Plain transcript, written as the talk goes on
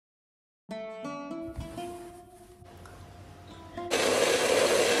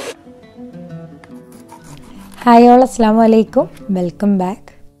Hi all, അസ്സലാമു അലൈക്കും. Welcome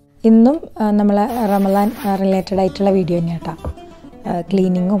back. ഇന്നും നമ്മൾ റമദാൻ റിലേറ്റഡ് ആയിട്ടുള്ള വീഡിയോ തന്നെയാണ് കേട്ടോ.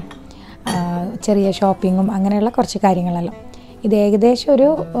 ക്ലീനിങ്ങും ചെറിയ ഷോപ്പിങ്ങും അങ്ങനെയുള്ള കുറച്ച് കാര്യങ്ങളെല്ലാം. ഇത് ഏകദേശം ഒരു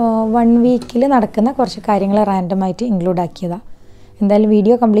 1 വീക്കിൽ നടക്കുന്ന കുറച്ച് കാര്യങ്ങൾ റാൻഡമായിട്ട് ഇൻക്ലൂഡ് ആക്കിയതാണ്. എന്തായാലും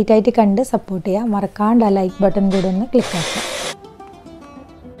വീഡിയോ കംപ്ലീറ്റ് ആയിട്ട് കണ്ട് സപ്പോർട്ട് ചെയ്യുക. മറക്കാണ്ട് ആ ലൈക്ക് ബട്ടൺ കൂടെ ഒന്ന് ക്ലിക്ക് ആക്കുക.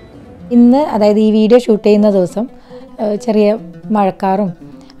 ഇന്ന് അതായത് ഈ വീഡിയോ ഷൂട്ട് ചെയ്യുന്ന ദിവസം ചെറിയ മഴക്കാറും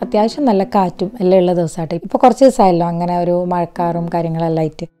അത്യാവശ്യം നല്ല കാറ്റും എല്ലാം ഉള്ള ദിവസമായിട്ട്. ഇപ്പോൾ കുറച്ച് ദിവസമായല്ലോ അങ്ങനെ ഒരു മഴക്കാറും കാര്യങ്ങളെല്ലാം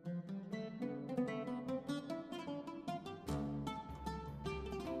ആയിട്ട്.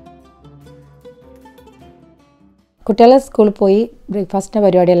 കുട്ടികളെ സ്കൂളിൽ പോയി ബ്രേക്ക്ഫാസ്റ്റിൻ്റെ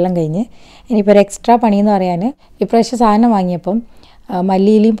പരിപാടിയെല്ലാം കഴിഞ്ഞ് ഇനിയിപ്പോൾ ഒരു എക്സ്ട്രാ പണിയെന്ന് പറയാൻ ഇപ്രാവശ്യം സാധനം വാങ്ങിയപ്പം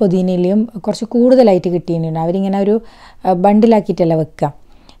മല്ലിയിലയും പുതിനയിലയും കുറച്ച് കൂടുതലായിട്ട് കിട്ടിയിട്ടുണ്ട്. അവരിങ്ങനെ ഒരു ബണ്ടിലാക്കിയിട്ടല്ല വെക്കുക.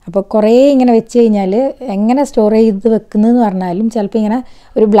 അപ്പോൾ കുറേ ഇങ്ങനെ വെച്ച് കഴിഞ്ഞാൽ എങ്ങനെ സ്റ്റോർ ചെയ്ത് വെക്കുന്നതെന്ന് പറഞ്ഞാലും ചിലപ്പോൾ ഇങ്ങനെ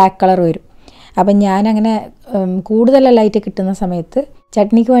ഒരു ബ്ലാക്ക് കളർ വരും. അപ്പം ഞാനങ്ങനെ കൂടുതലെല്ലായിട്ട് കിട്ടുന്ന സമയത്ത്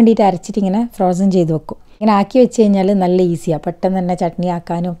ചട്നിക്ക് വേണ്ടിയിട്ട് അരച്ചിട്ട് ഇങ്ങനെ ഫ്രോസൺ ചെയ്ത് വെക്കും. ഇങ്ങനെ ആക്കി വെച്ച് കഴിഞ്ഞാൽ നല്ല ഈസിയാണ്, പെട്ടെന്ന് തന്നെ ചട്നി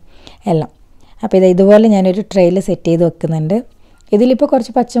ആക്കാനും എല്ലാം. അപ്പോൾ ഇതുപോലെ ഞാനൊരു ട്രെയിൽ സെറ്റ് ചെയ്ത് വെക്കുന്നുണ്ട്. ഇതിലിപ്പോൾ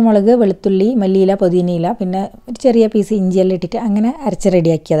കുറച്ച് പച്ചമുളക്, വെളുത്തുള്ളി, മല്ലിയില, പുതിനയില, പിന്നെ ഒരു ചെറിയ പീസ് ഇഞ്ചിയെല്ലാം ഇട്ടിട്ട് അങ്ങനെ അരച്ച്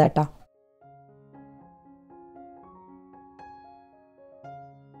റെഡിയാക്കിയതാട്ടോ.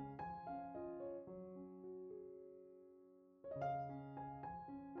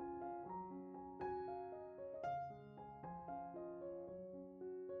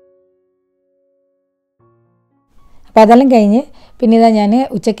 അപ്പോൾ അതെല്ലാം കഴിഞ്ഞ് പിന്നെ ഇതാ ഞാൻ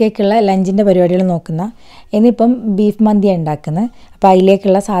ഉച്ചക്കേക്കുള്ള ലഞ്ചിൻ്റെ പരിപാടികൾ നോക്കുന്ന. ഇന്നിപ്പം ബീഫ് മന്തിയാണ് ഉണ്ടാക്കുന്നത്. അപ്പോൾ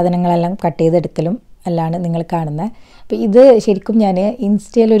അതിലേക്കുള്ള സാധനങ്ങളെല്ലാം കട്ട് ചെയ്തെടുക്കലും എല്ലാമാണ് നിങ്ങൾ കാണുന്നത്. അപ്പോൾ ഇത് ശരിക്കും ഞാൻ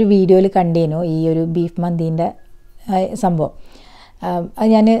ഇൻസ്റ്റയിലൊരു വീഡിയോയിൽ കണ്ടേനു ഈ ഒരു ബീഫ് മന്തീൻ്റെ സംഭവം. അത്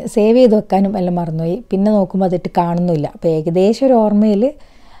ഞാൻ സേവ് ചെയ്ത് വെക്കാനും എല്ലാം മറന്നുപോയി. പിന്നെ നോക്കുമ്പോൾ അതിട്ട് കാണുന്നില്ല. അപ്പോൾ ഏകദേശം ഒരു ഓർമ്മയിൽ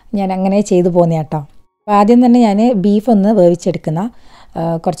ഞാൻ അങ്ങനെ ചെയ്തു പോകുന്ന കേട്ടോ. അപ്പോൾ ആദ്യം തന്നെ ഞാൻ ബീഫ് ഒന്ന് വേവിച്ചെടുക്കുന്ന.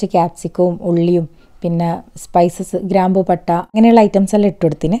 കുറച്ച് ക്യാപ്സിക്കവും ഉള്ളിയും പിന്നെ സ്പൈസസ്, ഗ്രാമ്പൂ, പട്ട അങ്ങനെയുള്ള ഐറ്റംസ് എല്ലാം ഇട്ട്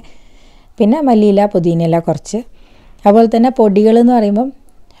കൊടുത്തിന്. പിന്നെ മല്ലിയില, പുതിനയില കുറച്ച്. അതുപോലെ തന്നെ പൊടികൾ എന്ന് പറയുമ്പം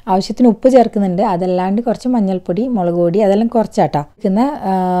ആവശ്യത്തിന് ഉപ്പ് ചേർക്കുന്നുണ്ട്. അതല്ലാണ്ട് കുറച്ച് മഞ്ഞൾപ്പൊടി, മുളക് പൊടി അതെല്ലാം കുറച്ചാട്ടോ. പിന്നെ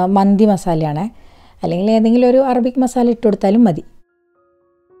മന്തി മസാലയാണ്, അല്ലെങ്കിൽ ഏതെങ്കിലും ഒരു അറബിക് മസാല ഇട്ട് കൊടുത്താലും മതി.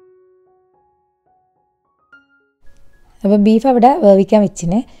 അപ്പോൾ ബീഫ് അവിടെ വേവിക്കാൻ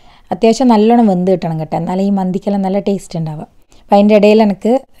വെച്ചിന്. അത്യാവശ്യം നല്ലോണം വെന്ത് കിട്ടണം കേട്ടോ, എന്നാലും ഈ മന്തിക്കെല്ലാം നല്ല ടേസ്റ്റ് ഉണ്ടാവുക. അപ്പം അതിൻ്റെ ഇടയിൽ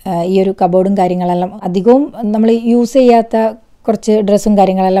എനിക്ക് ഈ ഒരു കബോർഡും കാര്യങ്ങളെല്ലാം അധികവും നമ്മൾ യൂസ് ചെയ്യാത്ത കുറച്ച് ഡ്രസ്സും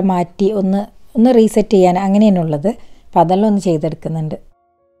കാര്യങ്ങളെല്ലാം മാറ്റി ഒന്ന് റീസെറ്റ് ചെയ്യാൻ അങ്ങനെയാണ് ഉള്ളത്. അപ്പം അതെല്ലാം ഒന്ന് ചെയ്തെടുക്കുന്നുണ്ട്.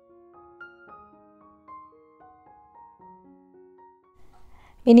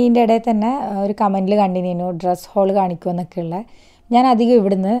 പിന്നെ ഇതിൻ്റെ ഇടയിൽ തന്നെ ഒരു കമൻറ്റിൽ കണ്ടിനു ഡ്രസ് ഹോൾ കാണിക്കുമെന്നൊക്കെ ഉള്ളത്. ഞാൻ അധികം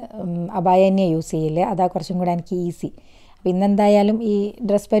ഇവിടുന്ന് അബായ തന്നെയാണ് യൂസ് ചെയ്യില്ല, അതാ കുറച്ചും കൂടെ എനിക്ക് ഈസി. അപ്പോൾ ഇന്നെന്തായാലും ഈ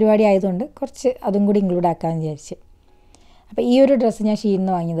ഡ്രസ്സ് പരിപാടി ആയതുകൊണ്ട് കുറച്ച് അതും കൂടി ഇൻക്ലൂഡ് ആക്കാമെന്ന് വിചാരിച്ച്. അപ്പോൾ ഈ ഒരു ഡ്രസ്സ് ഞാൻ ഷീനിൽ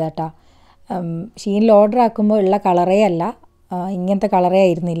നിന്ന് വാങ്ങിയത് കേട്ടോ. ഷീനിൽ ഓർഡർ ആക്കുമ്പോൾ ഉള്ള കളറേ അല്ല, ഇങ്ങനത്തെ കളറേ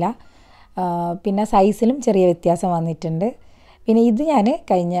ആയിരുന്നില്ല. പിന്നെ സൈസിലും ചെറിയ വ്യത്യാസം വന്നിട്ടുണ്ട്. പിന്നെ ഇത് ഞാൻ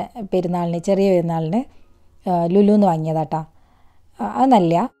കഴിഞ്ഞ പെരുന്നാളിന്, ചെറിയ പെരുന്നാളിന് ലുലുന്ന് വാങ്ങിയതാട്ടോ. അത്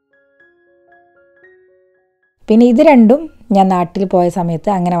നല്ല. പിന്നെ ഇത് രണ്ടും ഞാൻ നാട്ടിൽ പോയ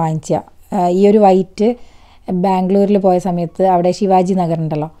സമയത്ത് അങ്ങനെ വാങ്ങിച്ച. ഈ ഒരു വൈറ്റ് ബാംഗ്ലൂരിൽ പോയ സമയത്ത് അവിടെ ശിവാജി നഗർ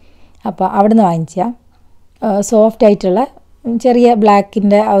ഉണ്ടല്ലോ, അപ്പോൾ അവിടെ നിന്ന് വാങ്ങിച്ച. സോഫ്റ്റ് ആയിട്ടുള്ള ചെറിയ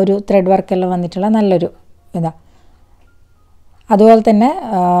ബ്ലാക്കിൻ്റെ ആ ഒരു ത്രെഡ് വർക്കെല്ലാം വന്നിട്ടുള്ള നല്ലൊരു ഇതാണ്. അതുപോലെ തന്നെ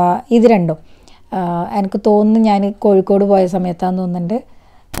ഇത് രണ്ടും എനിക്ക് തോന്നുന്നു ഞാൻ കോഴിക്കോട് പോയ സമയത്താണെന്ന് തോന്നുന്നുണ്ട്,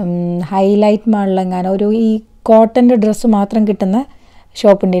 ഹൈലൈറ്റ് മാളിലെങ്ങാനും ഒരു ഈ കോട്ടൻ്റെ ഡ്രസ്സ് മാത്രം കിട്ടുന്ന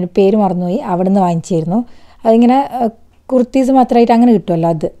ഷോപ്പുണ്ട്, പേര് മറന്നുപോയി, അവിടെ നിന്ന് വാങ്ങിച്ചിരുന്നു. അതിങ്ങനെ കുർത്തീസ് മാത്രമായിട്ട് അങ്ങനെ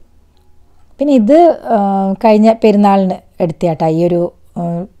കിട്ടുമല്ലോ അത്. പിന്നെ ഇത് കഴിഞ്ഞ പെരുന്നാളിന് എടുത്തിയാട്ടോ, ഈ ഒരു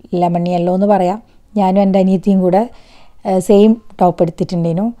ലെമൺ യെല്ലോ എന്ന് പറയാം. ഞാനും എൻ്റെ അനിയത്തിയും കൂടെ സെയിം ടോപ്പ്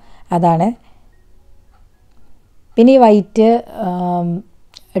എടുത്തിട്ടുണ്ടേനു, അതാണ്. പിന്നെ ഈ വൈറ്റ്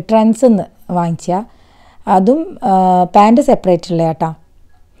ട്രെൻഡ്സ് നിന്ന് വാങ്ങിച്ച, അതും പാൻറ്റ് സെപ്പറേറ്റ് ഉള്ള കേട്ടോ.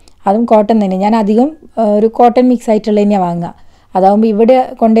 അതും കോട്ടൺ തന്നെ. ഞാൻ അധികം ഒരു കോട്ടൺ മിക്സ് ആയിട്ടുള്ള തന്നെയാണ് വാങ്ങുക. അതാകുമ്പോൾ ഇവിടെ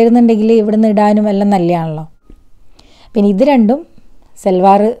കൊണ്ടുവരുന്നുണ്ടെങ്കിൽ ഇവിടെ നിന്ന് ഇടാനും എല്ലാം നല്ലതാണല്ലോ. പിന്നെ ഇത് രണ്ടും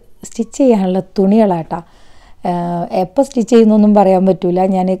സൽവാർ സ്റ്റിച്ച് ചെയ്യാനുള്ള തുണികളാട്ടോ. എപ്പോൾ സ്റ്റിച്ച് ചെയ്യുന്നൊന്നും പറയാൻ പറ്റില്ല,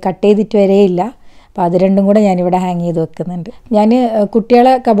 ഞാൻ കട്ട് ചെയ്തിട്ട് വരെയില്ല. അപ്പോൾ അത് രണ്ടും കൂടെ ഞാനിവിടെ ഹാങ് ചെയ്ത് വെക്കുന്നുണ്ട്. ഞാൻ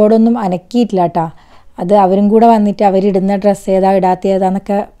കുട്ടികളെ കബോർഡൊന്നും അനക്കിയിട്ടില്ല കേട്ടോ. അത് അവരും കൂടെ വന്നിട്ട് അവരിടുന്ന ഡ്രസ്സ് ഏതാ ഇടാത്ത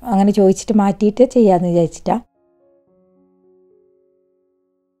ഏതാന്നൊക്കെ അങ്ങനെ ചോദിച്ചിട്ട് മാറ്റിയിട്ട് ചെയ്യാമെന്ന് വിചാരിച്ചിട്ടാണ്.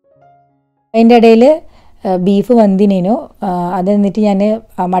 അതിൻ്റെ ഇടയിൽ ബീഫ് വെന്തിനു. അത് എന്നിട്ട് ഞാൻ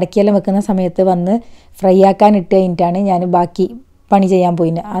മടക്കിയെല്ലാം വെക്കുന്ന സമയത്ത് വന്ന് ഫ്രൈ ആക്കാൻ ഇട്ട് കഴിഞ്ഞിട്ടാണ് ഞാൻ ബാക്കി പണി ചെയ്യാൻ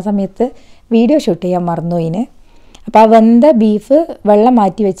പോയിന്. ആ സമയത്ത് വീഡിയോ ഷൂട്ട് ചെയ്യാൻ മറന്നുപോയിന്. അപ്പോൾ ആ വെന്ത ബീഫ് വെള്ളം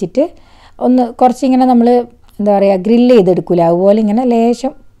മാറ്റി വെച്ചിട്ട് ഒന്ന് കുറച്ചിങ്ങനെ നമ്മൾ എന്താ പറയുക ഗ്രില്ല് ചെയ്തെടുക്കില്ല, അതുപോലെ ഇങ്ങനെ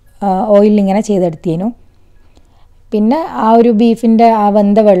ലേശം ഓയിലിങ്ങനെ ചെയ്തെടുത്തേനു. പിന്നെ ആ ഒരു ബീഫിൻ്റെ ആ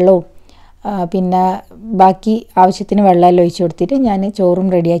വെന്ത വെള്ളവും പിന്നെ ബാക്കി ആവശ്യത്തിന് വെള്ളമെല്ലാം ഒഴിച്ച് കൊടുത്തിട്ട് ഞാൻ ചോറും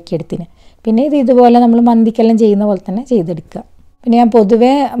റെഡിയാക്കി എടുത്തിന്. പിന്നെ ഇതുപോലെ നമ്മൾ മന്തിക്കെല്ലാം ചെയ്യുന്ന പോലെ തന്നെ ചെയ്തെടുക്കുക. പിന്നെ ഞാൻ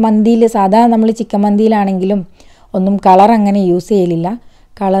പൊതുവേ മന്തിയിൽ സാധാ നമ്മൾ ചിക്കൻ മന്തിയിലാണെങ്കിലും ഒന്നും കളർ അങ്ങനെ യൂസ് ചെയ്യലില്ല.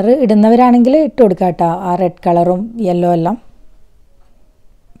 കളർ ഇടുന്നവരാണെങ്കിൽ ഇട്ട് കൊടുക്കുക കേട്ടോ, ആ റെഡ് കളറും യെല്ലോ എല്ലാം.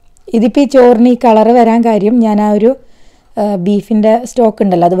 ഇതിപ്പോൾ ഈ ചോറിന് ഈ കളറ് വരാൻ കാര്യം ഞാൻ ആ ഒരു ബീഫിൻ്റെ സ്റ്റോക്ക്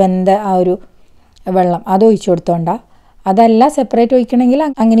ഉണ്ടല്ലോ, അത് വെന്ത ആ ഒരു വെള്ളം അത് ഒഴിച്ചു കൊടുത്തോണ്ടാണ്. അതല്ല സെപ്പറേറ്റ് ഒഴിക്കണമെങ്കിൽ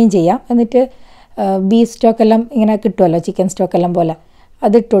അങ്ങനെയും ചെയ്യാം. എന്നിട്ട് ബീഫ് സ്റ്റോക്കെല്ലാം ഇങ്ങനെ കിട്ടുമല്ലോ, ചിക്കൻ സ്റ്റോക്കെല്ലാം പോലെ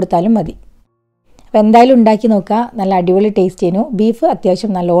അതിട്ട് കൊടുത്താലും മതി. അപ്പോൾ എന്തായാലും ഉണ്ടാക്കി നോക്കുക, നല്ല അടിപൊളി ടേസ്റ്റ് ചെയ്യുന്നു. ബീഫ്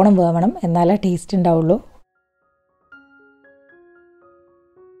അത്യാവശ്യം നല്ലോണം വേവണം, എന്നാലേ ടേസ്റ്റ് ഉണ്ടാവുള്ളൂ.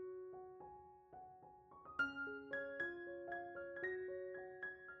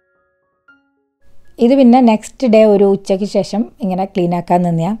 ഇത് പിന്നെ നെക്സ്റ്റ് ഡേ ഒരു ഉച്ചയ്ക്ക് ശേഷം ഇങ്ങനെ ക്ലീൻ ആക്കാൻ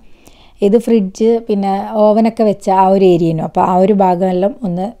നിന്നെയാണ്. ഇത് ഫ്രിഡ്ജ് പിന്നെ ഓവനൊക്കെ വെച്ച ആ ഒരു ഏരിയനു, അപ്പോൾ ആ ഒരു ഭാഗമെല്ലാം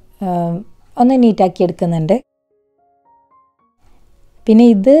ഒന്ന് നീറ്റാക്കി എടുക്കുന്നുണ്ട്. പിന്നെ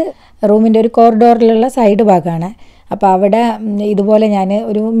ഇത് റൂമിൻ്റെ ഒരു കോറിഡോറിലുള്ള സൈഡ് ഭാഗമാണ്. അപ്പോൾ അവിടെ ഇതുപോലെ ഞാൻ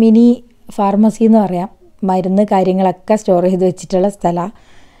ഒരു മിനി ഫാർമസി എന്ന് പറയാം, മരുന്ന് കാര്യങ്ങളൊക്കെ സ്റ്റോർ ചെയ്ത് വെച്ചിട്ടുള്ള സ്ഥലമാണ്.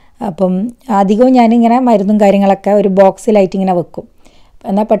 അപ്പം അധികവും ഞാനിങ്ങനെ മരുന്നും കാര്യങ്ങളൊക്കെ ഒരു ബോക്സിലായിട്ട് ഇങ്ങനെ വെക്കും,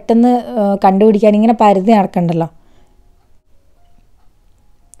 എന്നാൽ പെട്ടെന്ന് കണ്ടുപിടിക്കാൻ ഇങ്ങനെ പരതി നടക്കണ്ടല്ലോ.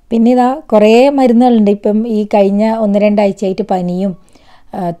 പിന്നെ ഇതാ കുറേ മരുന്നുകളുണ്ട്. ഇപ്പം ഈ കഴിഞ്ഞ 1-2 ആഴ്ചയായിട്ട് പനിയും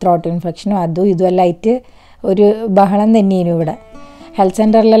ത്രോട്ട് ഇൻഫെക്ഷനും അതും ഇതുമെല്ലാം ആയിട്ട് ഒരു ബഹളം തന്നെയാണ് ഇവിടെ. ഹെൽത്ത്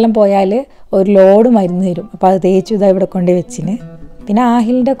സെൻറ്ററിലെല്ലാം പോയാൽ ഒരു ലോഡ് മരുന്ന് തരും, അപ്പോൾ അത് തേച്ചു ഇതാ ഇവിടെ കൊണ്ട് വെച്ചിന്. പിന്നെ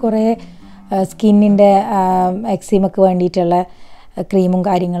ആഹിലിൻ്റെ കുറേ സ്കിന്നിൻ്റെ എക്സീമൊക്കെ വേണ്ടിയിട്ടുള്ള ക്രീമും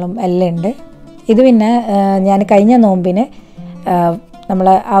കാര്യങ്ങളും എല്ലാം ഉണ്ട്. ഇത് പിന്നെ ഞാൻ കഴിഞ്ഞ നോമ്പിന് നമ്മൾ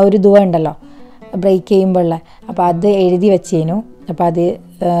ആ ഒരു ദുവ ഉണ്ടല്ലോ ബ്രേക്ക് ചെയ്യുമ്പോഴുള്ള, അപ്പോൾ അത് എഴുതി വെച്ചേനു. അപ്പോൾ അത്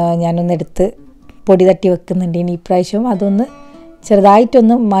ഞാനൊന്നെടുത്ത് പൊടി തട്ടി വെക്കുന്നുണ്ട്. ഇനി ഇപ്രാവശ്യവും അതൊന്ന്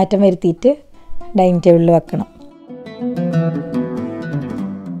ചെറുതായിട്ടൊന്ന് മാറ്റം വരുത്തിയിട്ട് ഡൈനിങ് ടേബിളിൽ വെക്കണം.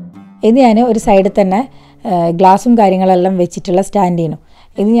 ഇത് ഞാൻ ഒരു സൈഡിൽ തന്നെ ഗ്ലാസും കാര്യങ്ങളെല്ലാം വെച്ചിട്ടുള്ള സ്റ്റാൻഡ് ചെയ്യുന്നു.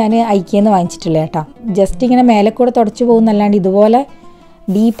 ഇത് ഞാൻ ഐക്യെന്ന് വാങ്ങിച്ചിട്ടില്ല കേട്ടോ. ജസ്റ്റ് ഇങ്ങനെ മേലെ കൂടെ തുടച്ചു പോകുന്നല്ലാണ്ട് ഇതുപോലെ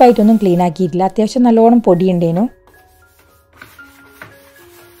ഡീപ്പായിട്ടൊന്നും ക്ലീൻ ആക്കിയിട്ടില്ല. അത്യാവശ്യം നല്ലോണം പൊടിയുണ്ടേനു.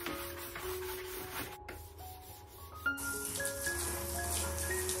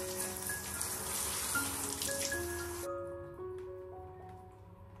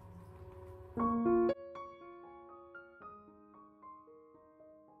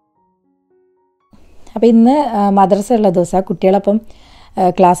 അപ്പോൾ ഇന്ന് മദ്രസ ഉള്ള ദിവസമാണ്, കുട്ടികളപ്പം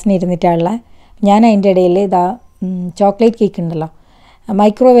ക്ലാസ്സിന് ഇരുന്നിട്ടുള്ള. ഞാൻ അതിൻ്റെ ഇടയിൽ ഇതാ ചോക്ലേറ്റ് കേക്ക് ഉണ്ടല്ലോ,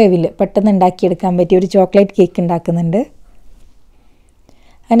 മൈക്രോവേവിൽ പെട്ടെന്ന് ഉണ്ടാക്കിയെടുക്കാൻ പറ്റിയ ഒരു ചോക്ലേറ്റ് കേക്ക് ഉണ്ടാക്കുന്നുണ്ട്.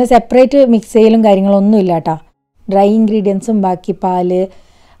 അതിന് സെപ്പറേറ്റ് മിക്സ് ചെയ്യലും കാര്യങ്ങളൊന്നും ഇല്ല കേട്ടോ. ഡ്രൈ ഇൻഗ്രീഡിയൻസും ബാക്കി പാല്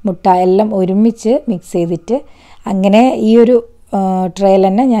മുട്ട എല്ലാം ഒരുമിച്ച് മിക്സ് ചെയ്തിട്ട് അങ്ങനെ ഈ ഒരു ട്രേയിൽ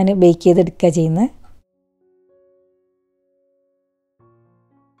തന്നെ ഞാൻ ബേക്ക് ചെയ്തെടുക്കുക ചെയ്യുന്നത്.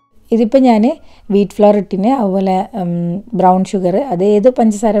 ഇതിപ്പോൾ ഞാൻ വീറ്റ് ഫ്ലോർ ഇട്ടിന്, അതുപോലെ ബ്രൗൺ ഷുഗർ, അത് ഏത്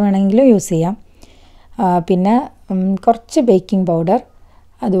പഞ്ചസാര വേണമെങ്കിലും യൂസ് ചെയ്യാം. പിന്നെ കുറച്ച് ബേക്കിംഗ് പൗഡർ,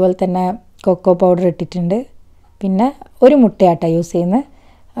 അതുപോലെ തന്നെ കൊക്കോ പൗഡർ ഇട്ടിട്ടുണ്ട്. പിന്നെ ഒരു മുട്ടയാട്ടോ യൂസ് ചെയ്യുന്നത്.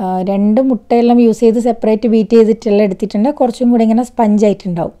 2 മുട്ടയെല്ലാം യൂസ് ചെയ്ത് സെപ്പറേറ്റ് ബീറ്റ് ചെയ്തിട്ടെല്ലാം എടുത്തിട്ടുണ്ട്. കുറച്ചും കൂടി ഇങ്ങനെ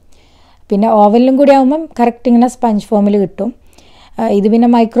സ്പഞ്ചായിട്ടുണ്ടാവും. പിന്നെ ഓവനിലും കൂടി ആകുമ്പം കറക്റ്റ് ഇങ്ങനെ സ്പഞ്ച് ഫോമിൽ കിട്ടും. ഇത് പിന്നെ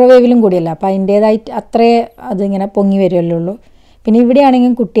മൈക്രോവേവിലും കൂടിയല്ല, അപ്പോൾ അതിൻ്റേതായിട്ട് അത്രേ അതിങ്ങനെ പൊങ്ങി വരുമല്ലോ ഉള്ളൂ. പിന്നെ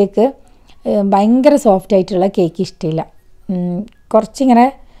ഇവിടെയാണെങ്കിൽ കുട്ടികൾക്ക് ഭയങ്കര സോഫ്റ്റ് ആയിട്ടുള്ള കേക്ക് ഇഷ്ടമില്ല. കുറച്ചിങ്ങനെ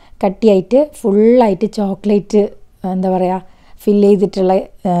കട്ടിയായിട്ട് ഫുള്ളായിട്ട് ചോക്ലേറ്റ് എന്താ പറയുക ഫില്ല് ചെയ്തിട്ടുള്ള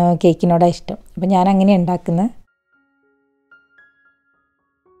കേക്കിനോടാണ് ഇഷ്ടം. അപ്പം ഞാൻ അങ്ങനെ ഉണ്ടാക്കുന്നത്.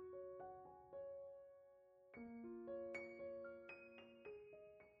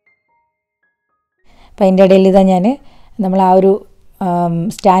 അപ്പം അതിൻ്റെ ഇടയിൽ ഇതാ ഞാൻ നമ്മൾ ആ ഒരു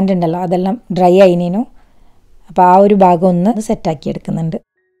സ്റ്റാൻഡ് ഉണ്ടല്ലോ അതെല്ലാം ഡ്രൈ ആയിനു. അപ്പോൾ ആ ഒരു ഭാഗം ഒന്ന് സെറ്റാക്കി എടുക്കുന്നുണ്ട്.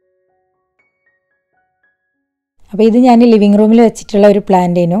 അപ്പോൾ ഇത് ഞാൻ ലിവിങ് റൂമിൽ വെച്ചിട്ടുള്ള ഒരു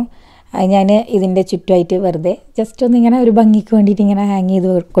പ്ലാന്റേനു. അത് ഞാൻ ഇതിൻ്റെ ചുറ്റുമായിട്ട് വെറുതെ ജസ്റ്റ് ഒന്ന് ഇങ്ങനെ ഒരു ഭംഗിക്ക് വേണ്ടിയിട്ട് ഇങ്ങനെ ഹാങ് ചെയ്ത്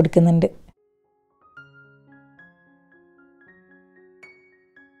കൊടുക്കുന്നുണ്ട്.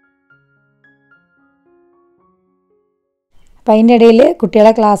 അപ്പം അതിൻ്റെ ഇടയിൽ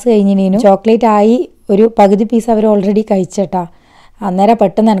കുട്ടികളെ ക്ലാസ് കഴിഞ്ഞിനു. ചോക്ലേറ്റ് ആയി ഒരു പകുതി പീസ് അവർ ഓൾറെഡി കഴിച്ചേട്ടാ. അന്നേരം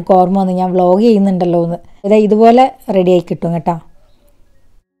പെട്ടെന്ന് എനിക്ക് ഓർമ്മ വന്നു ഞാൻ വ്ളോഗ് ചെയ്യുന്നുണ്ടല്ലോ എന്ന്. ഇതുപോലെ റെഡിയായി കിട്ടും കേട്ടോ.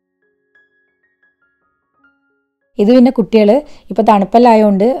 ഇത് പിന്നെ കുട്ടികൾ ഇപ്പോൾ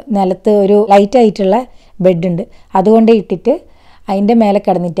തണുപ്പല്ലായതുകൊണ്ട് നിലത്ത് ഒരു ലൈറ്റായിട്ടുള്ള ബെഡുണ്ട്, അതുകൊണ്ട് ഇട്ടിട്ട് അതിൻ്റെ മേലെ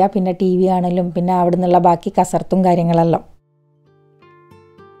കിടന്നിട്ടാണ് പിന്നെ ടി വി ആണെങ്കിലും പിന്നെ അവിടെ നിന്നുള്ള ബാക്കി കസർത്തും കാര്യങ്ങളെല്ലാം.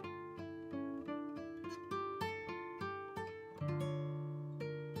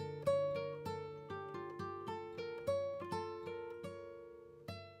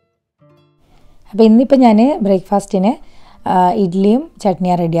 അപ്പോൾ ഇന്നിപ്പോൾ ഞാൻ ബ്രേക്ക്ഫാസ്റ്റിന് ഇഡ്ഡലിയും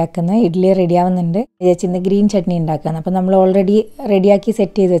ചട്നിയാണ് റെഡിയാക്കുന്നത്. ഇഡ്ഡലി റെഡിയാവുന്നുണ്ട്. ചേച്ചി ഇന്ന് ഗ്രീൻ ചട്നി ഉണ്ടാക്കുന്നത്. അപ്പോൾ നമ്മൾ ഓൾറെഡി റെഡിയാക്കി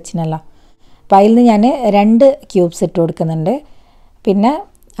സെറ്റ് ചെയ്ത് വെച്ചിനല്ലോ. അപ്പോൾ അതിൽ നിന്ന് ഞാൻ 2 ക്യൂബ്സ് ഇട്ട് കൊടുക്കുന്നുണ്ട്. പിന്നെ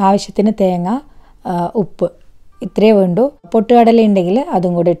ആവശ്യത്തിന് തേങ്ങ, ഉപ്പ്, ഇത്രയേ വേണ്ടൂ. പൊട്ടുകടല ഉണ്ടെങ്കിൽ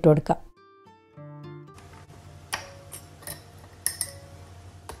അതും കൂടെ ഇട്ട് കൊടുക്കാം.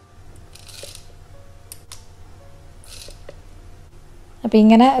 അപ്പോൾ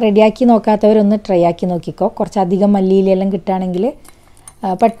ഇങ്ങനെ റെഡിയാക്കി നോക്കാത്തവരൊന്ന് ട്രൈ ആക്കി നോക്കിക്കോ. കുറച്ചധികം മല്ലിയിലെല്ലാം കിട്ടുകയാണെങ്കിൽ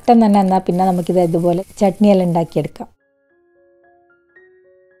പെട്ടെന്ന് തന്നെ എന്നാൽ പിന്നെ നമുക്കിത് ഇതുപോലെ ചട്നിയെല്ലാം ഉണ്ടാക്കിയെടുക്കാം.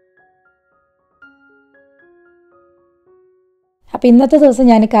 അപ്പോൾ ഇന്നത്തെ ദിവസം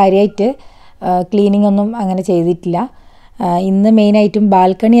ഞാൻ കാര്യമായിട്ട് ക്ലീനിങ് ഒന്നും അങ്ങനെ ചെയ്തിട്ടില്ല. ഇന്ന് മെയിനായിട്ടും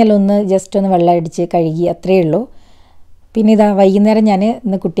ബാൽക്കണിയെല്ലാം ഒന്ന് ജസ്റ്റ് ഒന്ന് വെള്ളം അടിച്ച് കഴുകി, അത്രയേ ഉള്ളൂ. പിന്നെ ഇതാ വൈകുന്നേരം ഞാൻ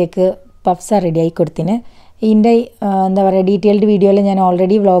ഇന്ന് കുട്ടിക്ക് പഫ്സ റെഡിയാക്കി കൊടുത്തിന്. ഇതിൻ്റെ എന്താ പറയുക ഡീറ്റെയിൽഡ് വീഡിയോയിൽ ഞാൻ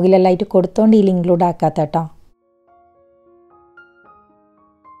ഓൾറെഡി വ്ളോഗിലെല്ലാം ആയിട്ട് കൊടുത്തോണ്ട് ഇതിൽ ഇൻക്ലൂഡ് ആക്കാത്ത കേട്ടോ.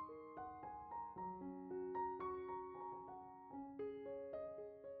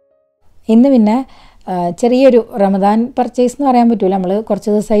 ഇന്ന് പിന്നെ ചെറിയൊരു റമദാൻ പർച്ചേസ് എന്ന് പറയാൻ പറ്റില്ല, നമ്മൾ കുറച്ച്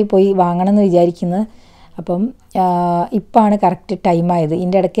ദിവസമായി പോയി വാങ്ങണം എന്ന് വിചാരിക്കുന്നത്. അപ്പം ഇപ്പോഴാണ് കറക്റ്റ് ടൈമായത്.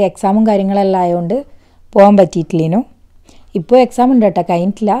 ഇതിൻ്റെ ഇടയ്ക്ക് എക്സാമും കാര്യങ്ങളെല്ലാം ആയതുകൊണ്ട് പോകാൻ പറ്റിയിട്ടില്ലേനു. ഇപ്പോൾ എക്സാം ഉണ്ട് കേട്ടോ,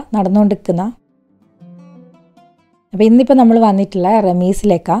 കഴിഞ്ഞിട്ടില്ല, നടന്നുകൊണ്ടിരിക്കുന്ന. അപ്പോൾ ഇന്നിപ്പോൾ നമ്മൾ വന്നിട്ടുള്ള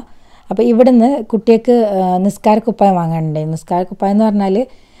റമീസിലേക്കാണ്. അപ്പോൾ ഇവിടുന്ന് കുട്ടിക്ക് നിസ്കാരക്കുപ്പായം വാങ്ങാനുണ്ട്. നിസ്കാരക്കുപ്പായം എന്ന് പറഞ്ഞാൽ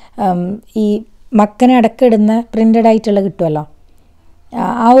ഈ മക്കനെ അടക്കിടുന്ന പ്രിൻ്റഡ് ആയിട്ടുള്ള കിട്ടുമല്ലോ,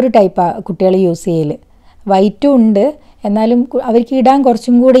 ആ ഒരു ടൈപ്പാണ് കുട്ടികൾ യൂസ് ചെയ്യൽ. വൈറ്റും ഉണ്ട്, എന്നാലും അവർക്ക് ഇടാൻ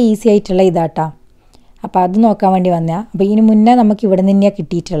കുറച്ചും കൂടെ ഈസി ആയിട്ടുള്ള ഇതാട്ടോ. അപ്പോൾ അത് നോക്കാൻ വേണ്ടി വന്നതാണ്. അപ്പോൾ ഇതിന് മുന്നേ നമുക്ക് ഇവിടെ നിന്ന് തന്നെയാണ്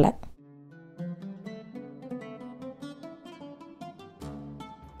കിട്ടിയിട്ടുള്ളത്.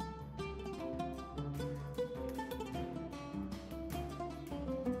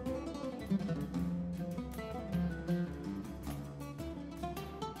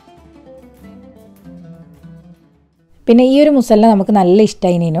 പിന്നെ ഈ ഒരു മുസല്ല നമുക്ക് നല്ല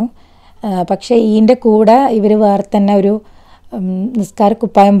ഇഷ്ടമായിനു. പക്ഷേ ഇതിൻ്റെ കൂടെ ഇവർ വേറെ തന്നെ ഒരു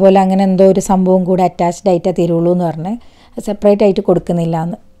നിസ്കാരക്കുപ്പായം പോലെ അങ്ങനെ എന്തോ ഒരു സംഭവം കൂടെ അറ്റാച്ച്ഡ് ആയിട്ടേ തരുള്ളൂ എന്ന് പറഞ്ഞ് സെപ്പറേറ്റ് ആയിട്ട് കൊടുക്കുന്നില്ല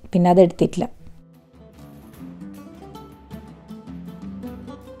എന്ന്, പിന്നെ അത് എടുത്തിട്ടില്ല.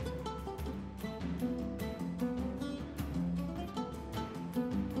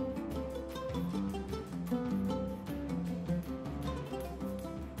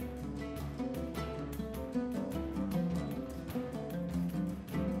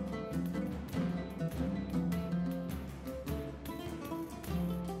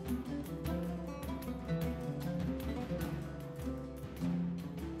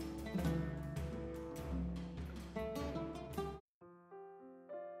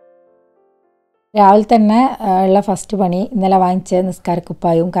 രാവിലെ തന്നെ ഉള്ള ഫസ്റ്റ് പണി ഇന്നലെ വാങ്ങിച്ച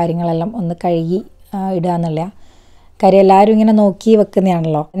നിസ്കാരക്കുപ്പായവും കാര്യങ്ങളെല്ലാം ഒന്ന് കഴുകി ഇടുക എന്നുള്ള കാര്യം. എല്ലാവരും ഇങ്ങനെ നോക്കി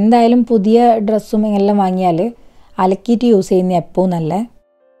വെക്കുന്നതാണല്ലോ. എന്തായാലും പുതിയ ഡ്രസ്സും എല്ലാം വാങ്ങിയാൽ അലക്കിയിട്ട് യൂസ് ചെയ്യുന്ന എപ്പോഴും നല്ല.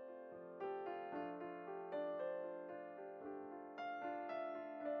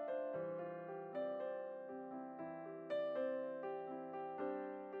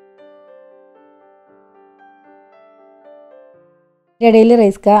 ഇടയിൽ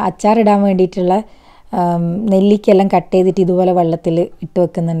റൈസ്ക അച്ചാറിടാൻ വേണ്ടിയിട്ടുള്ള നെല്ലിക്കെല്ലാം കട്ട് ചെയ്തിട്ട് ഇതുപോലെ വെള്ളത്തിൽ ഇട്ട്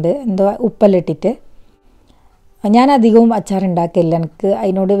വെക്കുന്നുണ്ട്, എന്തോ ഉപ്പെല്ലാം ഇട്ടിട്ട്. ഞാൻ അധികവും അച്ചാർ ഉണ്ടാക്കില്ല, എനിക്ക്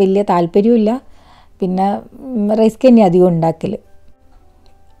അതിനോട് വലിയ താല്പര്യമില്ല. പിന്നെ റൈസ്ക തന്നെ അധികം ഉണ്ടാക്കൽ.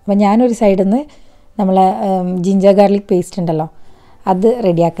 അപ്പം ഞാനൊരു സൈഡിൽ നിന്ന് നമ്മളെ ജിഞ്ചർ ഗാർലിക് പേസ്റ്റ് ഉണ്ടല്ലോ അത്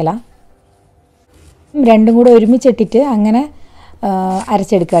റെഡിയാക്കലാണ്. രണ്ടും കൂടെ ഒരുമിച്ചിട്ടിട്ട് അങ്ങനെ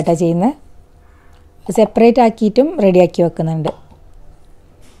അരച്ചെടുക്കുക കേട്ടോ ചെയ്യുന്നത്. സെപ്പറേറ്റ് ആക്കിയിട്ടും റെഡിയാക്കി വെക്കുന്നുണ്ട്.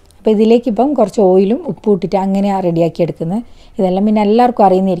 അപ്പോൾ ഇതിലേക്കിപ്പം കുറച്ച് ഓയിലും ഉപ്പും ഇട്ടിട്ട് അങ്ങനെയാണ് റെഡിയാക്കി എടുക്കുന്നത്. ഇതെല്ലാം പിന്നെ എല്ലാവർക്കും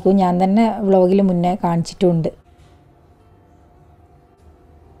അറിയുന്നതായിരിക്കും, ഞാൻ തന്നെ വ്ളോഗിൽ മുന്നേ കാണിച്ചിട്ടുമുണ്ട്.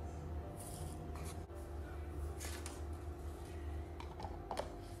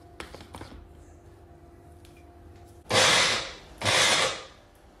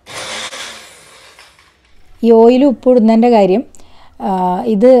 ഈ ഓയിലും ഉപ്പ് ഇടുന്നതിൻ്റെ കാര്യം,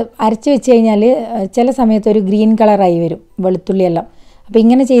 ഇത് അരച്ച് വെച്ച് കഴിഞ്ഞാൽ ചില സമയത്ത് ഒരു ഗ്രീൻ കളറായി വരും വെളുത്തുള്ളിയെല്ലാം. അപ്പോൾ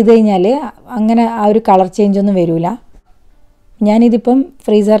ഇങ്ങനെ ചെയ്ത് കഴിഞ്ഞാൽ അങ്ങനെ ആ ഒരു കളർ ചേഞ്ചൊന്നും വരില്ല. ഞാനിതിപ്പം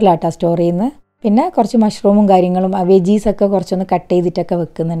ഫ്രീസറിലാട്ടോ സ്റ്റോർ ചെയ്യുന്നത്. പിന്നെ കുറച്ച് മഷ്റൂമും കാര്യങ്ങളും വെജീസൊക്കെ കുറച്ചൊന്ന് കട്ട് ചെയ്തിട്ടൊക്കെ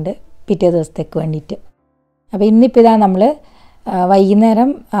വെക്കുന്നുണ്ട് പിറ്റേ ദിവസത്തേക്ക് വേണ്ടിയിട്ട്. അപ്പോൾ ഇന്നിപ്പോൾ ഇതാ നമ്മൾ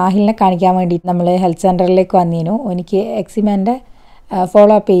വൈകുന്നേരം ആഹിലിനെ കാണിക്കാൻ വേണ്ടി നമ്മൾ ഹെൽത്ത് സെൻറ്ററിലേക്ക് വന്നീനു. എനിക്ക് എക്സിമേൻ്റെ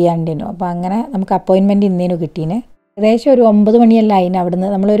ഫോളോ അപ്പ് ചെയ്യാണ്ടിനു. അപ്പോൾ അങ്ങനെ നമുക്ക് അപ്പോയിൻമെൻറ്റ് ഇന്നേനു കിട്ടീന്. ഏകദേശം ഒരു 9 മണിയെല്ലാം ആയിന്. അവിടുന്ന്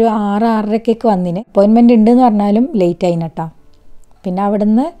നമ്മളൊരു 6-6:30 വന്നിന്. അപ്പോയിൻമെൻറ്റ് ഉണ്ടെന്ന് പറഞ്ഞാലും ലേറ്റ് ആയിന് കേട്ടോ. പിന്നെ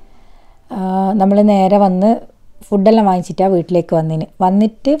അവിടുന്ന് നമ്മൾ നേരെ വന്ന് ഫുഡെല്ലാം വാങ്ങിച്ചിട്ടാണ് വീട്ടിലേക്ക്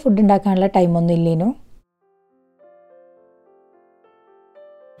വന്നിട്ട് ഫുഡ് ഉണ്ടാക്കാനുള്ള ടൈമൊന്നും ഇല്ലേനു.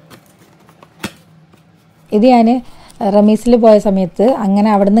 ഇത് ഞാൻ റമീസിൽ പോയ സമയത്ത് അങ്ങനെ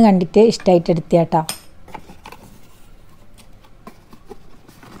അവിടെ നിന്ന് കണ്ടിട്ട് ഇഷ്ടമായിട്ട് എടുത്തിയാട്ടാ.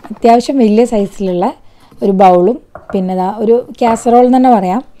 അത്യാവശ്യം വലിയ സൈസിലുള്ള ഒരു ബൗളും പിന്നെ ഒരു കാസറോൾ എന്ന് തന്നെ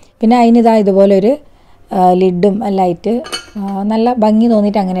പറയാം. പിന്നെ അതിനിതാ ഇതുപോലെ ഒരു ലിഡും എല്ലാം ആയിട്ട് നല്ല ഭംഗി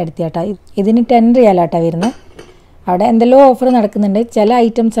തോന്നിയിട്ട് അങ്ങനെ എടുത്തിയാട്ടാ. ഇതിന് 10 റിയാലാട്ടാ വരുന്നത്. അവിടെ എന്തെല്ലോ ഓഫർ നടക്കുന്നുണ്ട്. ചില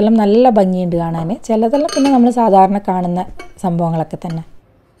ഐറ്റംസ് എല്ലാം നല്ല ഭംഗിയുണ്ട് കാണാൻ, ചിലതെല്ലാം പിന്നെ നമ്മൾ സാധാരണ കാണുന്ന സംഭവങ്ങളൊക്കെ തന്നെ.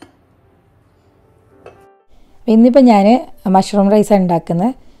 ഇന്നിപ്പോൾ ഞാൻ മഷ്റൂം റൈസാണ്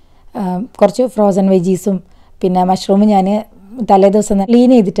ഉണ്ടാക്കുന്നത്. കുറച്ച് ഫ്രോസൺ വെജീസും പിന്നെ മഷ്റൂം ഞാൻ തലേ ദിവസം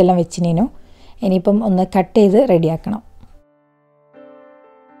ക്ലീൻ ചെയ്തിട്ടെല്ലാം വെച്ചിനു. ഇനിയിപ്പം ഒന്ന് കട്ട് ചെയ്ത് റെഡിയാക്കണം.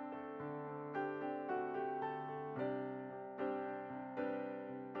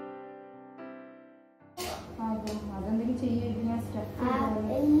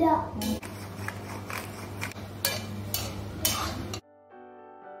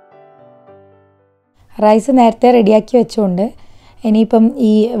 റൈസ് നേരത്തെ റെഡിയാക്കി വെച്ചുകൊണ്ട് ഇനിയിപ്പം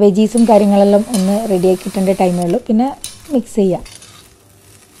ഈ വെജീസും കാര്യങ്ങളെല്ലാം ഒന്ന് റെഡിയാക്കി കിട്ടേണ്ട ടൈമേ ഉള്ളൂ. പിന്നെ മിക്സ് ചെയ്യാം.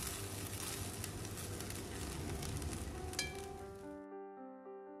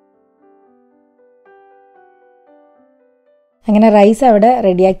 അങ്ങനെ റൈസ് അവിടെ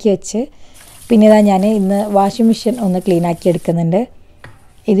റെഡിയാക്കി വെച്ച് പിന്നെ ഇതാ ഞാൻ ഇന്ന് വാഷിംഗ് മെഷീൻ ഒന്ന് ക്ലീനാക്കി എടുക്കുന്നുണ്ട്.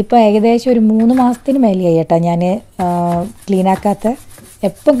 ഇതിപ്പോൾ ഏകദേശം ഒരു 3 മാസത്തിന് മേലെയായി കേട്ടോ ഞാൻ ക്ലീനാക്കാത്ത.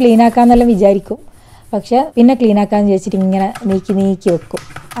 എപ്പം ക്ലീനാക്കാമെന്നെല്ലാം വിചാരിക്കും, പക്ഷെ പിന്നെ ക്ലീനാക്കാമെന്ന് വിചാരിച്ചിട്ട് ഇങ്ങനെ നീക്കി വെക്കും.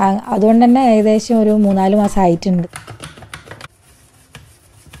 അതുകൊണ്ട് തന്നെ ഏകദേശം ഒരു 3-4 മാസം ആയിട്ടുണ്ട്.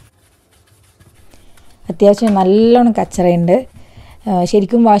 അത്യാവശ്യം നല്ലോണം കച്ചറയുണ്ട്.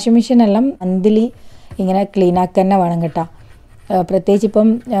 ശരിക്കും വാഷിംഗ് മെഷീനെല്ലാം മന്ത്ലി ഇങ്ങനെ ക്ലീനാക്കുക തന്നെ വേണം കേട്ടോ. പ്രത്യേകിച്ച് ഇപ്പം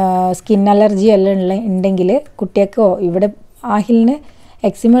സ്കിൻ അലർജി എല്ലാം ഉണ്ടെങ്കിൽ കുട്ടികൾക്കോ ഇവിടെ ആഹിലിന്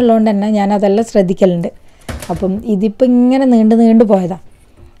എക്സിമ ഉള്ളതുകൊണ്ട് തന്നെ ഞാനതെല്ലാം ശ്രദ്ധിക്കലുണ്ട്. അപ്പം ഇതിപ്പോൾ ഇങ്ങനെ നീണ്ടു പോയതാണ്.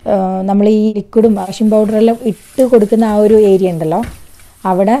 നമ്മൾ ഈ ലിക്വിഡും വാഷിംഗ് പൗഡറെല്ലാം ഇട്ട് കൊടുക്കുന്ന ആ ഒരു ഏരിയ ഉണ്ടല്ലോ,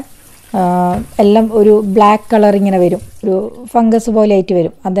 അവിടെ എല്ലാം ഒരു ബ്ലാക്ക് കളർ ഇങ്ങനെ വരും, ഒരു ഫംഗസ് പോലെ ആയിട്ട്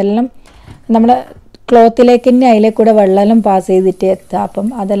വരും. അതെല്ലാം നമ്മുടെ ക്ലോത്തിലേക്ക് തന്നെ അതിലേക്കൂടെ വെള്ളമെല്ലാം പാസ് ചെയ്തിട്ട് എത്തുക. അപ്പം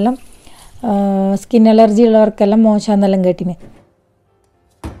അതെല്ലാം സ്കിൻ അലർജി ഉള്ളവർക്കെല്ലാം മോശമാണെന്നെല്ലാം കേട്ടിന്.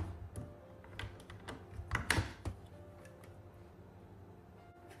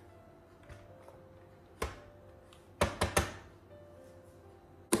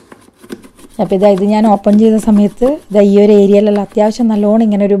 അപ്പോൾ ഇത് ഞാൻ ഓപ്പൺ ചെയ്ത സമയത്ത് ഈ ഒരു ഏരിയയിലെല്ലാം അത്യാവശ്യം നല്ലോണം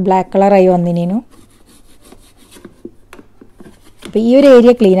ഇങ്ങനെ ഒരു ബ്ലാക്ക് കളറായി വന്നിനു. അപ്പോൾ ഈ ഒരു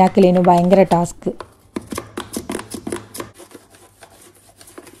ഏരിയ ക്ലീൻ ആക്കലേനു ഭയങ്കര ടാസ്ക്.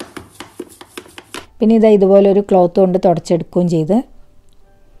 പിന്നെ ഇതുപോലെ ഒരു ക്ലോത്ത് കൊണ്ട് തുടച്ചെടുക്കുകയും ചെയ്ത്.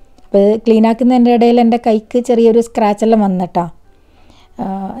 അപ്പോൾ ക്ലീൻ ആക്കുന്നതിൻ്റെ ഇടയിൽ എൻ്റെ കൈക്ക് ചെറിയൊരു സ്ക്രാച്ചെല്ലാം വന്നിട്ടാ.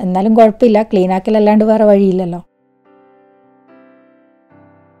 എന്നാലും കുഴപ്പമില്ല, ക്ലീൻ ആക്കലല്ലാണ്ട് വേറെ വഴിയില്ലല്ലോ.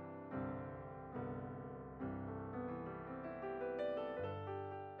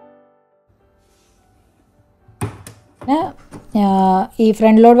 പിന്നെ ഈ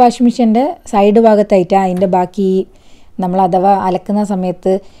ഫ്രണ്ട് ലോഡ് വാഷിംഗ് മെഷീൻ്റെ സൈഡ് ഭാഗത്തായിട്ട് അതിൻ്റെ ബാക്കി നമ്മൾ അഥവാ അലക്കുന്ന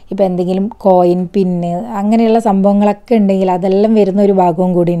സമയത്ത് ഇപ്പോൾ എന്തെങ്കിലും കോയിൻ പിന്ന് അങ്ങനെയുള്ള സംഭവങ്ങളൊക്കെ ഉണ്ടെങ്കിൽ അതെല്ലാം വരുന്ന ഒരു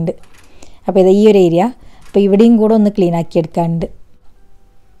ഭാഗവും കൂടി ഉണ്ട്. അപ്പോൾ ഇത് ഈ ഒരു ഏരിയ, അപ്പോൾ ഇവിടെയും കൂടെ ഒന്ന് ക്ലീൻ ആക്കി എടുക്കാനുണ്ട്.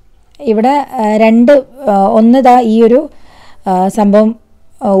 ഇവിടെ ഒന്നിതാ ഈ ഒരു സംഭവം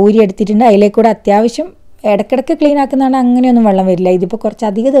ഊരിയെടുത്തിട്ടുണ്ട്. അതിലേക്കൂടെ അത്യാവശ്യം ഇടയ്ക്കിടയ്ക്ക് ക്ലീൻ ആക്കുന്നതാണ്, അങ്ങനെയൊന്നും വെള്ളം വരില്ല. ഇതിപ്പോൾ കുറച്ച്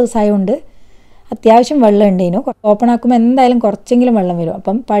അധിക ദിവസമായതുകൊണ്ട് അത്യാവശ്യം വെള്ളം ഉണ്ടേനു. ഓപ്പൺ ആക്കുമ്പോൾ എന്തായാലും കുറച്ചെങ്കിലും വെള്ളം വരും.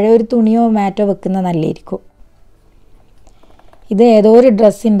 അപ്പം പഴയൊരു തുണിയോ മാറ്റോ വെക്കുന്നത് നല്ലതായിരിക്കും. ഇത് ഏതോ ഒരു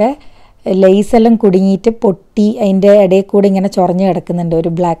ഡ്രസ്സിൻ്റെ ലേസെല്ലാം കുടുങ്ങിയിട്ട് പൊട്ടി അതിൻ്റെ ഇടയിൽ കൂടി ഇങ്ങനെ ചൊറഞ്ഞ് കിടക്കുന്നുണ്ട്, ഒരു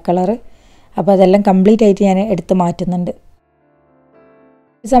ബ്ലാക്ക് കളറ്. അപ്പോൾ അതെല്ലാം കംപ്ലീറ്റ് ആയിട്ട് ഞാൻ എടുത്ത് മാറ്റുന്നുണ്ട്.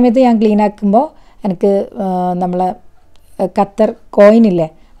 ഈ സമയത്ത് ഞാൻ ക്ലീൻ ആക്കുമ്പോൾ എനിക്ക് നമ്മളെ ഖത്തർ കോയിനില്ലേ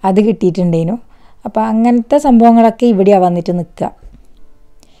അത് കിട്ടിയിട്ടുണ്ടേനു. അപ്പോൾ അങ്ങനത്തെ സംഭവങ്ങളൊക്കെ ഇവിടെയാണ് വന്നിട്ട് നിൽക്കുക.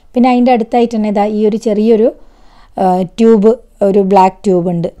 പിന്നെ അതിൻ്റെ അടുത്തായിട്ട് തന്നെ ഈ ഒരു ചെറിയൊരു ട്യൂബ്, ഒരു ബ്ലാക്ക് ട്യൂബ്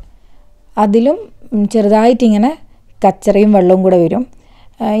ഉണ്ട്. അതിലും ചെറുതായിട്ടിങ്ങനെ കച്ചറയും വെള്ളവും കൂടെ വരും.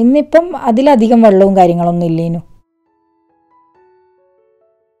 ഇന്നിപ്പം അതിലധികം വെള്ളവും കാര്യങ്ങളൊന്നും ഇല്ലേനു.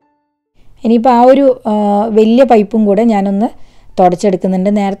 ഇനിയിപ്പോൾ ആ ഒരു വലിയ പൈപ്പും കൂടെ ഞാനൊന്ന് തുടച്ചെടുക്കുന്നുണ്ട്.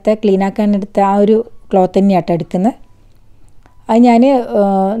 നേരത്തെ ക്ലീനാക്കാൻ എടുത്ത ആ ഒരു ക്ലോത്ത് തന്നെയാട്ടോ എടുക്കുന്നത്. അത് ഞാൻ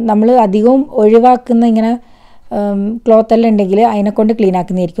നമ്മൾ അധികവും ഒഴിവാക്കുന്ന ഇങ്ങനെ ക്ലോത്തെല്ലാം ഉണ്ടെങ്കിൽ അതിനെക്കൊണ്ട് ക്ലീൻ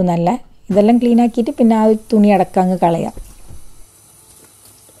ആക്കുന്നതായിരിക്കും നല്ല. ഇതെല്ലാം ക്ലീൻ ആക്കിയിട്ട് പിന്നെ ആ തുണി അടക്കം അങ്ങ് കളയാം.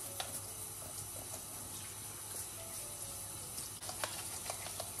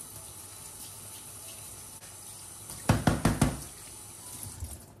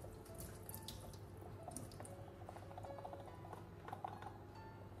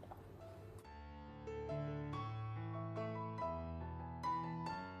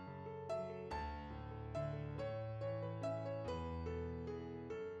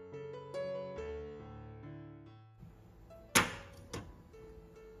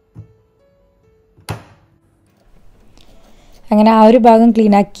 അങ്ങനെ ആ ഒരു ഭാഗം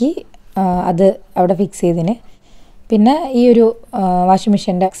ക്ലീനാക്കി അത് അവിടെ ഫിക്സ് ചെയ്തതിന്. പിന്നെ ഈ ഒരു വാഷിംഗ്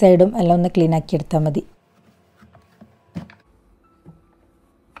മെഷീൻ്റെ സൈഡും എല്ലാം ഒന്ന് ക്ലീനാക്കി എടുത്താൽ മതി.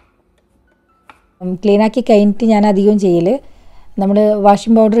 ക്ലീനാക്കി കഴിഞ്ഞിട്ട് ഞാൻ അധികം ചെയ്യൽ, നമ്മൾ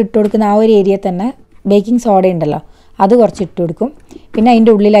വാഷിംഗ് പൗഡർ ഇട്ട് കൊടുക്കുന്ന ആ ഒരു ഏരിയ തന്നെ ബേക്കിംഗ് സോഡ ഉണ്ടല്ലോ അത് കുറച്ച് ഇട്ട് കൊടുക്കും. പിന്നെ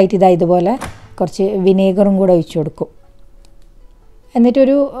അതിൻ്റെ ഉള്ളിലായിട്ട് ഇതുപോലെ കുറച്ച് വിനേഗറും കൂടെ ഒഴിച്ച് കൊടുക്കും.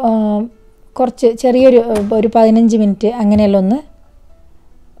 എന്നിട്ടൊരു കുറച്ച് ചെറിയൊരു 15 മിനിറ്റ് അങ്ങനെയെല്ലാം ഒന്ന്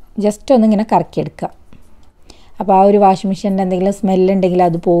ജസ്റ്റ് ഒന്നിങ്ങനെ കറക്കിയെടുക്കുക. അപ്പോൾ ആ ഒരു വാഷിംഗ് മെഷീൻ്റെ എന്തെങ്കിലും സ്മെല്ലുണ്ടെങ്കിൽ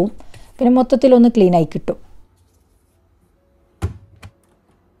അത് പോവും. പിന്നെ മൊത്തത്തിലൊന്ന് ക്ലീനായി കിട്ടും.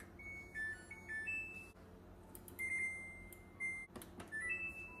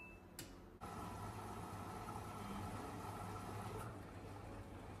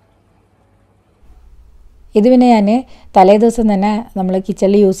 ഇത് പിന്നെ ഞാൻ തലേ ദിവസം തന്നെ നമ്മൾ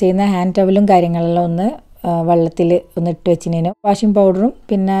കിച്ചണിൽ യൂസ് ചെയ്യുന്ന ഹാൻഡ് ടവലും കാര്യങ്ങളെല്ലാം ഒന്ന് വെള്ളത്തിൽ ഒന്ന് ഇട്ട് വെച്ചിനേനും വാഷിംഗ് പൗഡറും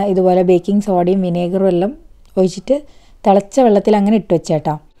പിന്നെ ഇതുപോലെ ബേക്കിംഗ് സോഡയും വിനേഗറും എല്ലാം ഒഴിച്ചിട്ട് തിളച്ച വെള്ളത്തിൽ അങ്ങനെ ഇട്ട്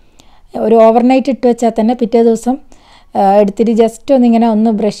വെച്ചേട്ടാ. ഒരു ഓവർനൈറ്റ് ഇട്ട് വെച്ചാൽ തന്നെ പിറ്റേ ദിവസം എടുത്തിട്ട് ജസ്റ്റ് ഒന്നിങ്ങനെ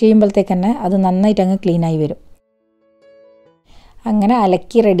ഒന്ന് ബ്രഷ് ചെയ്യുമ്പോഴത്തേക്ക് തന്നെ അത് നന്നായിട്ട് അങ്ങ് ക്ലീനായി വരും. അങ്ങനെ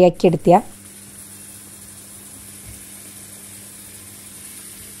അലക്കി റെഡിയാക്കി എടുത്തിയാൽ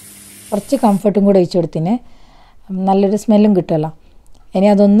കുറച്ച് കംഫർട്ടും കൂടെ ഒഴിച്ചു കൊടുത്തിന് നല്ലൊരു സ്മെല്ലും കിട്ടുമല്ലോ. ഇനി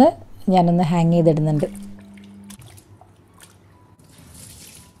അതൊന്ന് ഞാനൊന്ന് ഹാങ് ചെയ്തിടുന്നുണ്ട്.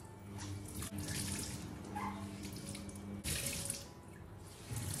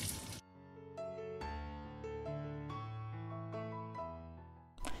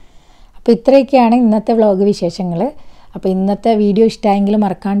 അപ്പോൾ ഇത്രയൊക്കെയാണ് ഇന്നത്തെ വ്ളോഗ് വിശേഷങ്ങൾ. അപ്പോൾ ഇന്നത്തെ വീഡിയോ ഇഷ്ടമായെങ്കിൽ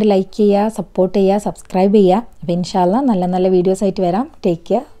മറക്കാണ്ട് ലൈക്ക് ചെയ്യുക, സപ്പോർട്ട് ചെയ്യുക, സബ്സ്ക്രൈബ് ചെയ്യുക. അപ്പോൾ ഇൻഷാ അല്ലാഹ് നല്ല നല്ല വീഡിയോസ് ആയിട്ട് വരാം. Take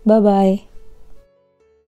care, bye bye.